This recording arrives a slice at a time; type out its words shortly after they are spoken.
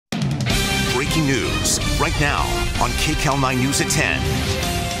breaking news right now on KCAL 9 News at 10.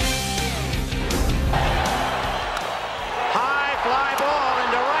 High fly ball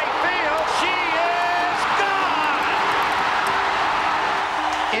into right field. She is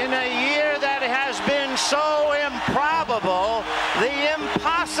gone. In a year that has been so improbable, the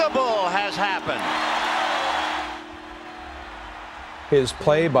impossible has happened. His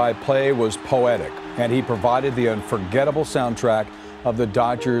play-by-play was poetic, and he provided the unforgettable soundtrack of the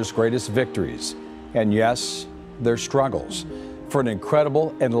Dodgers' greatest victories, and yes, their struggles, for an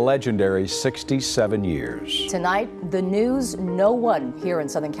incredible and legendary 67 years. Tonight, the news no one here in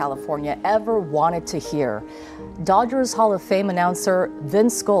Southern California ever wanted to hear. Dodgers Hall of Fame announcer Vin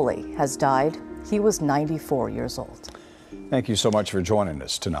Scully has died. He was 94 years old. Thank you so much for joining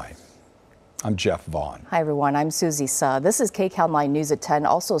us tonight. I'm Jeff Vaughn. Hi, everyone. I'm Susie Suh. This is KCAL 9 News at 10,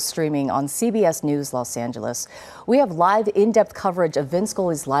 also streaming on CBS News Los Angeles. We have live, in-depth coverage of Vin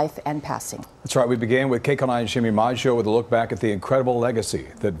Scully's life and passing. That's right. We began with KCAL 9 Jimmy Maggio with a look back at the incredible legacy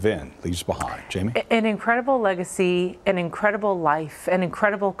that Vin leaves behind. Jamie? An incredible legacy, an incredible life, an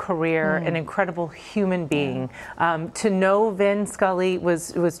incredible career, an incredible human being. To know Vin Scully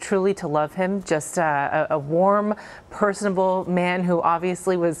was truly to love him. Just a warm, personable man who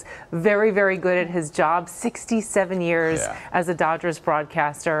obviously was very, very good at his job. 67 years as a Dodgers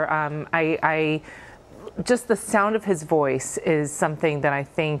broadcaster. Just the sound of his voice is something that I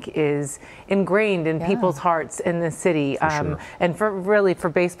think is ingrained in people's hearts in the city, and for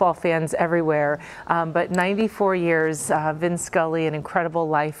baseball fans everywhere. But 94 years, Vin Scully, an incredible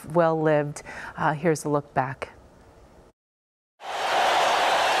life, well lived. Here's a look back.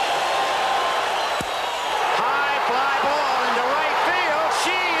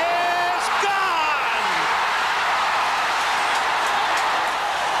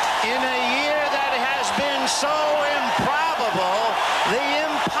 So improbable, the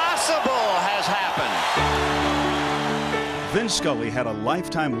impossible has happened. Vin Scully had a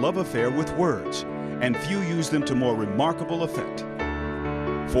lifetime love affair with words, and few used them to more remarkable effect.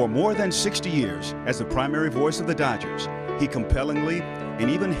 For more than 60 years, as the primary voice of the Dodgers, he compellingly and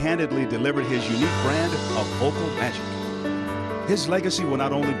even-handedly delivered his unique brand of vocal magic. His legacy will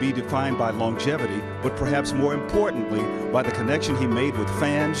not only be defined by longevity, but perhaps more importantly, by the connection he made with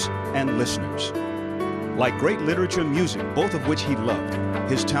fans and listeners. Like great literature and music, both of which he loved,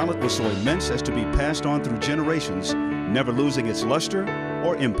 his talent was so immense as to be passed on through generations, never losing its luster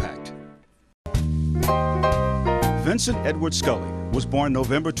or impact. Vincent Edward Scully was born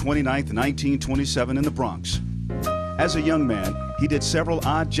November 29, 1927 in the Bronx. As a young man, he did several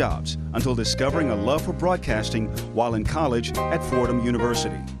odd jobs until discovering a love for broadcasting while in college at Fordham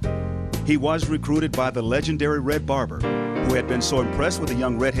University. He was recruited by the legendary Red Barber, who had been so impressed with the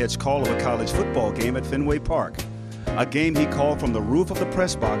young redhead's call of a college football game at Fenway Park, a game he called from the roof of the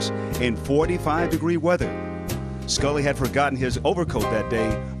press box in 45-degree weather. Scully had forgotten his overcoat that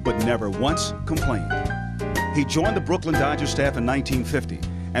day, but never once complained. He joined the Brooklyn Dodgers staff in 1950,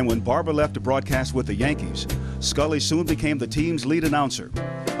 and when Barber left to broadcast with the Yankees, Scully soon became the team's lead announcer,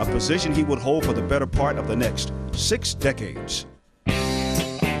 a position he would hold for the better part of the next 6 decades.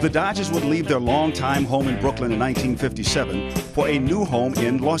 The Dodgers would leave their longtime home in Brooklyn in 1957 for a new home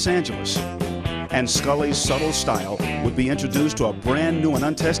in Los Angeles. And Scully's subtle style would be introduced to a brand new and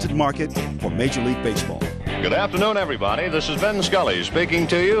untested market for Major League Baseball. Good afternoon, everybody. This is Vin Scully speaking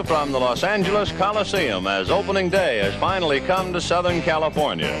to you from the Los Angeles Coliseum as opening day has finally come to Southern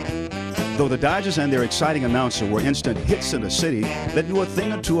California. Though the Dodgers and their exciting announcer were instant hits in a city that knew a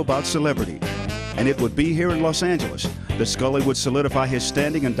thing or two about celebrity, and it would be here in Los Angeles that Scully would solidify his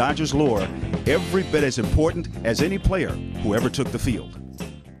standing in Dodgers lore, every bit as important as any player who ever took the field.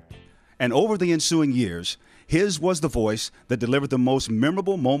 And over the ensuing years, his was the voice that delivered the most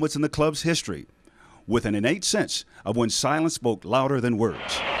memorable moments in the club's history, with an innate sense of when silence spoke louder than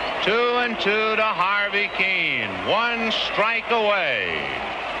words. 2-2 to Harvey Keene. 1 strike away.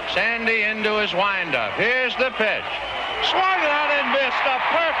 Sandy into his windup. Here's the pitch. Swung out and missed. A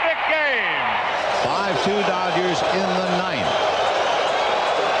perfect game. 5-2 Dodgers in the 9th.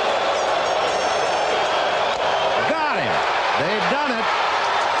 Got him. They've done it.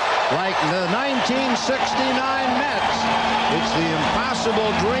 Like the 1969 Mets. It's the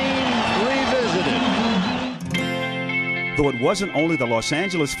impossible dream revisited. Though it wasn't only the Los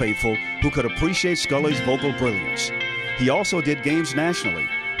Angeles faithful who could appreciate Scully's vocal brilliance, he also did games nationally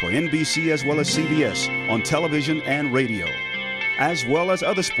for NBC as well as CBS on television and radio, as well as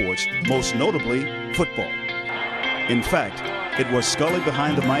other sports, most notably football. In fact, it was Scully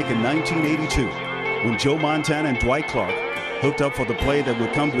behind the mic in 1982 when Joe Montana and Dwight Clark hooked up for the play that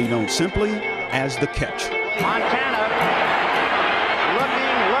would come to be known simply as the catch. Montana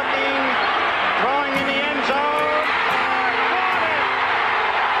looking,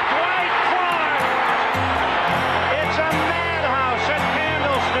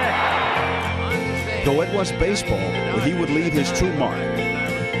 us baseball where he would leave his true mark.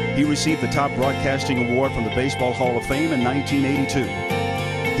 He received the top broadcasting award from the Baseball Hall of Fame in 1982.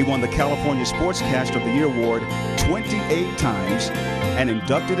 He won the California Sportscaster of the Year award 28 times and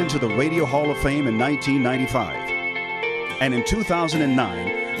inducted into the Radio Hall of Fame in 1995. And in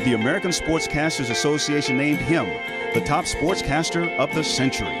 2009, the American Sportscasters Association named him the top sportscaster of the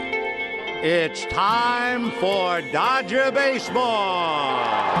century. It's time for Dodger Baseball.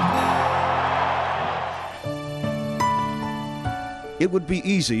 It would be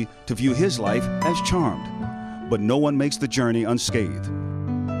easy to view his life as charmed, but no one makes the journey unscathed.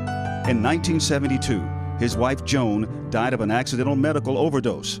 In 1972, his wife Joan died of an accidental medical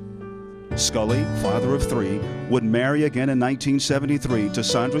overdose. Scully, father of 3, would marry again in 1973 to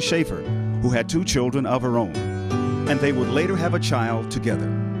Sandra Schaefer, who had 2 children of her own, and they would later have a child together.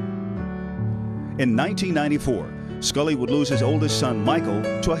 In 1994, Scully would lose his oldest son, Michael,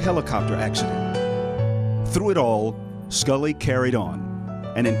 to a helicopter accident. Through it all, Scully carried on,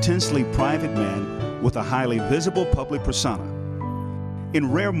 an intensely private man with a highly visible public persona. In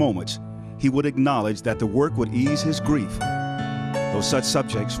rare moments, he would acknowledge that the work would ease his grief, though such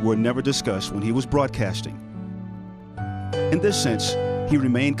subjects were never discussed when he was broadcasting. In this sense, he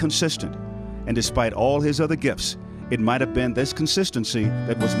remained consistent, and despite all his other gifts, it might have been this consistency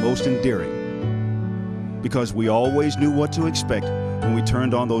that was most endearing. Because we always knew what to expect when we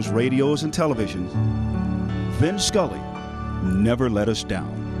turned on those radios and televisions, Vin Scully never let us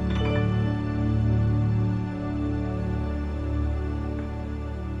down.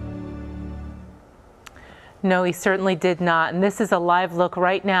 No, he certainly did not. And this is a live look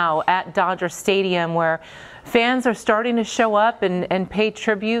right now at Dodger Stadium where fans are starting to show up and pay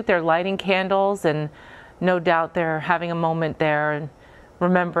tribute. They're lighting candles, and no doubt they're having a moment there and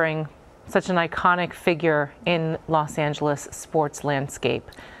remembering such an iconic figure in Los Angeles sports landscape.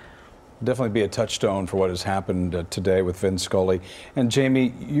 Definitely be a touchstone for what has happened today with Vin Scully. And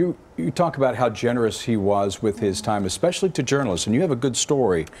Jamie, you talk about how generous he was with his time, especially to journalists, and you have a good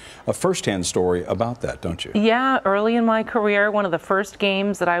story, a first-hand story about that, don't you? Yeah, early in my career, one of the first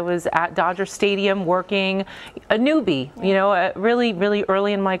games that I was at Dodger Stadium working, a newbie, you know, really, really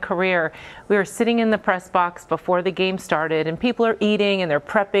early in my career, we were sitting in the press box before the game started, and people are eating and they're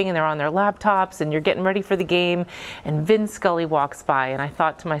prepping and they're on their laptops and you're getting ready for the game, and Vin Scully walks by, and I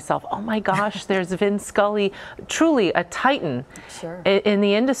thought to myself, oh my gosh, there's Vin Scully, truly a titan in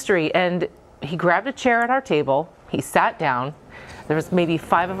the industry. And he grabbed a chair at our table, he sat down, there was maybe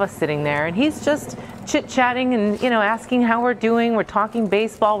 5 of us sitting there, and he's just chit-chatting and, you know, asking how we're doing. We're talking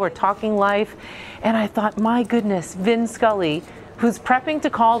baseball, we're talking life, and I thought, my goodness, Vin Scully, who's prepping to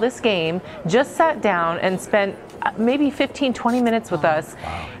call this game, just sat down and spent maybe 15-20 minutes with us.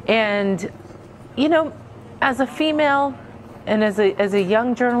 And, you know, as a female and as a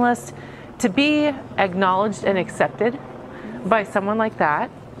young journalist, to be acknowledged and accepted by someone like that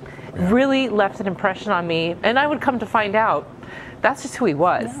really left an impression on me, and I would come to find out that's just who he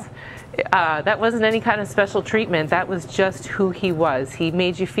was. That wasn't any kind of special treatment. That was just who he was. He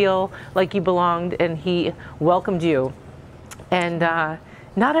made you feel like you belonged, and he welcomed you. And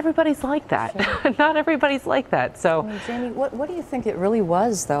not everybody's like that. Not everybody's like that. So, I mean, Jamie, what do you think it really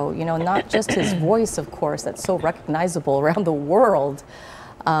was, though? You know, not just his voice, of course, that's so recognizable around the world.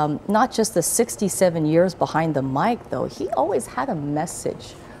 Not just the 67 years behind the mic, though. He always had a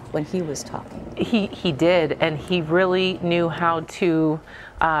message when he was talking. He did, and he really knew how to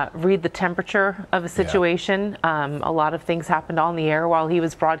read the temperature of a situation. A lot of things happened on the air while he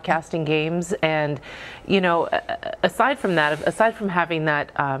was broadcasting games, and, you know, aside from that, aside from having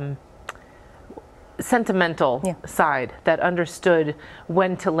that sentimental side that understood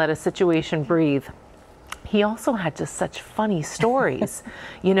when to let a situation breathe, he also had just such funny stories.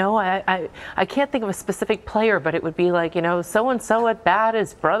 You know, I can't think of a specific player, but it would be like, you know, so-and-so at bat,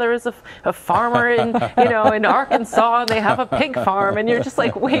 his brother is a farmer in, you know, in Arkansas, and they have a pig farm, and you're just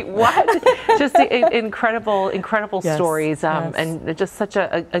like, wait, what? Just incredible stories, and just such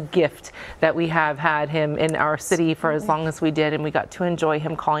a gift that we have had him in our city for as long as we did, and we got to enjoy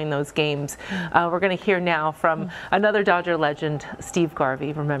him calling those games. We're going to hear now from another Dodger legend, Steve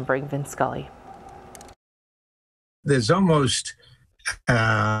Garvey, remembering Vin Scully. There's almost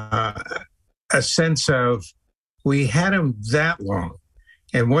a sense of, we had him that long,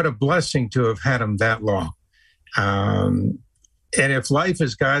 and what a blessing to have had him that long. And if life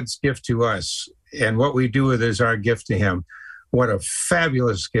is God's gift to us, and what we do with it is our gift to him, what a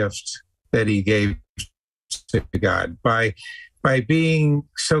fabulous gift that he gave to God by being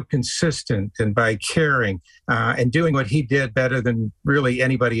so consistent and by caring and doing what he did better than really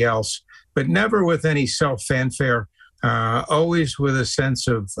anybody else, but never with any self-fanfare, always with a sense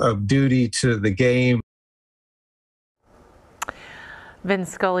of duty to the game. Vin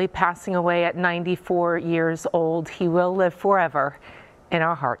Scully passing away at 94 years old. He will live forever in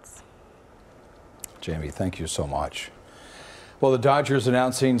our hearts. Jamie, thank you so much. Well, the Dodgers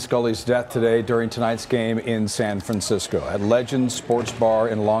announcing Scully's death today during tonight's game in San Francisco at Legends Sports Bar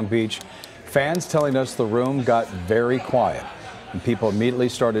in Long Beach. Fans telling us the room got very quiet and people immediately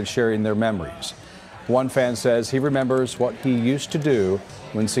started sharing their memories. One fan says he remembers what he used to do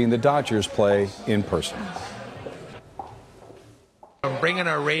when seeing the Dodgers play in person. Bringing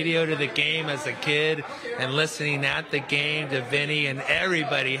our radio to the game as a kid and listening at the game to Vinny, and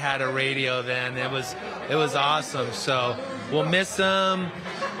everybody had a radio then. It was awesome. So we'll miss him.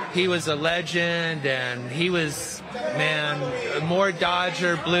 He was a legend, and he was, man, more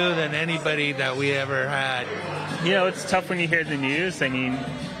Dodger blue than anybody that we ever had. You know, it's tough when you hear the news. I mean,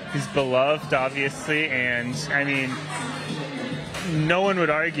 he's beloved, obviously, and I mean, no one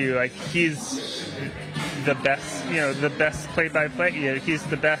would argue, like, he's the best, you know, the best play-by-play. He's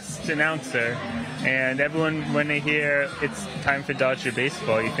the best announcer, and everyone, when they hear it's time for Dodger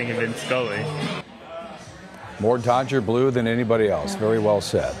baseball, you think of Vin Scully. More Dodger blue than anybody else. Very well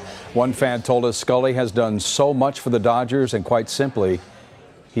said. One fan told us Scully has done so much for the Dodgers, and quite simply,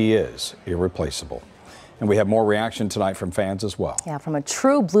 he is irreplaceable. And we have more reaction tonight from fans as well. Yeah, from a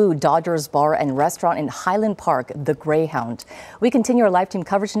true blue Dodgers bar and restaurant in Highland Park, the Greyhound. We continue our live team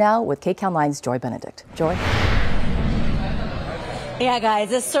coverage now with KCAL 9's Joy Benedict. Joy? Yeah, guys,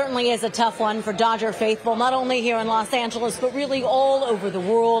 this certainly is a tough one for Dodger faithful, not only here in Los Angeles, but really all over the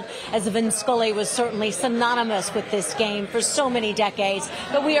world, as Vin Scully was certainly synonymous with this game for so many decades.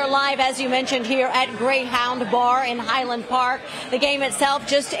 But we are live, as you mentioned, here at Greyhound Bar in Highland Park. The game itself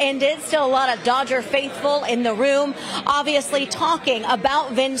just ended. Still a lot of Dodger faithful in the room, obviously talking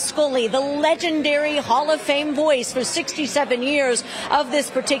about Vin Scully, the legendary Hall of Fame voice for 67 years of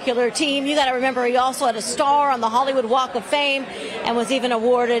this particular team. You got to remember, he also had a star on the Hollywood Walk of Fame, and was even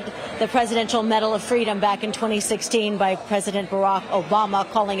awarded the Presidential Medal of Freedom back in 2016 by President Barack Obama,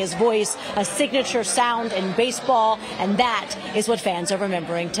 calling his voice a signature sound in baseball, and that is what fans are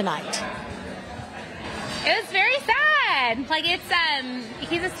remembering tonight. It was very sad. Like,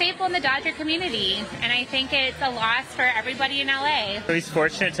 he's a staple in the Dodger community, and I think it's a loss for everybody in LA. He's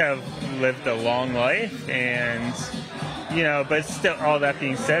fortunate to have lived a long life, and, you know, but still, all that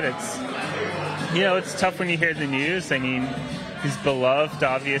being said, it's, you know, it's tough when you hear the news. I mean, he's beloved,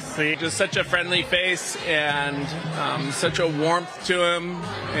 obviously. Just such a friendly face and such a warmth to him.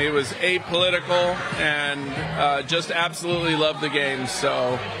 He was apolitical and just absolutely loved the game.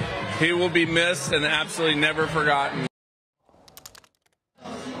 So he will be missed and absolutely never forgotten.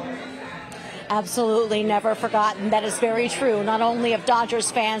 Absolutely never forgotten. That is very true, not only of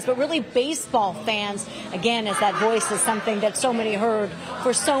Dodgers fans, but really baseball fans. Again, as that voice is something that so many heard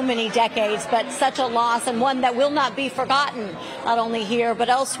for so many decades, but such a loss, and one that will not be forgotten, not only here, but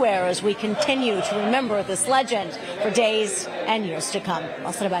elsewhere, as we continue to remember this legend for days and years to come.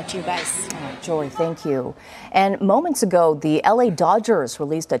 I'll send it back to you guys. Joy, thank you. And moments ago, the LA Dodgers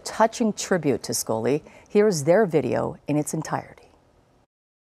released a touching tribute to Scully. Here's their video in its entirety.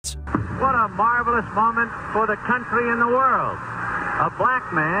 What a marvelous moment for the country and the world. A black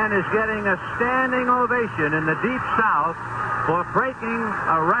man is getting a standing ovation in the Deep South for breaking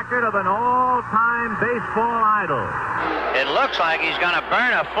a record of an all-time baseball idol. It looks like he's going to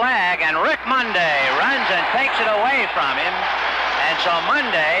burn a flag, and Rick Monday runs and takes it away from him. And so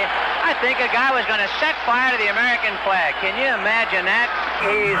Monday, I think a guy was going to set fire to the American flag. Can you imagine that?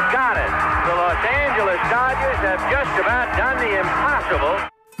 He's got it. The Los Angeles Dodgers have just about done the impossible.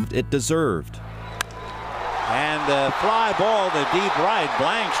 It deserved. And the fly ball to deep right,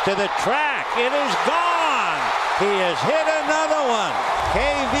 blanks to the track. It is gone. He has hit another one.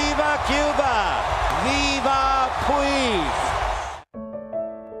 Que viva Cuba. Viva Puig.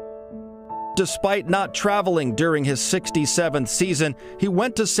 Despite not traveling during his 67th season, he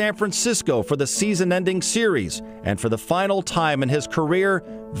went to San Francisco for the season-ending series. And for the final time in his career,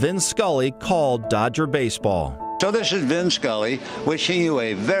 Vin Scully called Dodger baseball. So this is Vin Scully wishing you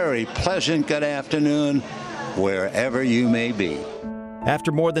a very pleasant good afternoon wherever you may be.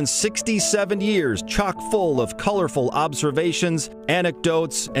 After more than 67 years, chock full of colorful observations,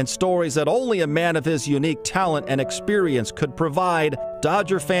 anecdotes, and stories that only a man of his unique talent and experience could provide,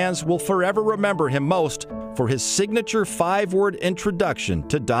 Dodger fans will forever remember him most for his signature 5-word introduction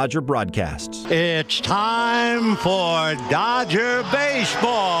to Dodger broadcasts. It's time for Dodger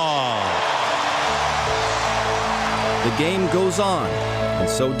baseball. The game goes on, and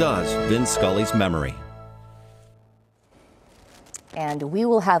so does Vin Scully's memory. And we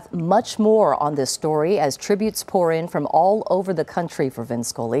will have much more on this story as tributes pour in from all over the country for Vin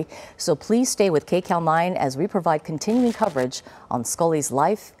Scully. So please stay with KCAL 9 as we provide continuing coverage on Scully's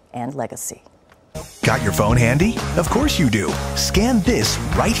life and legacy. Got your phone handy? Of course you do. Scan this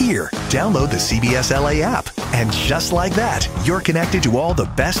right here. Download the CBS LA app. And just like that, you're connected to all the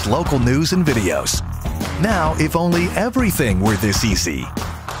best local news and videos. Now, if only everything were this easy.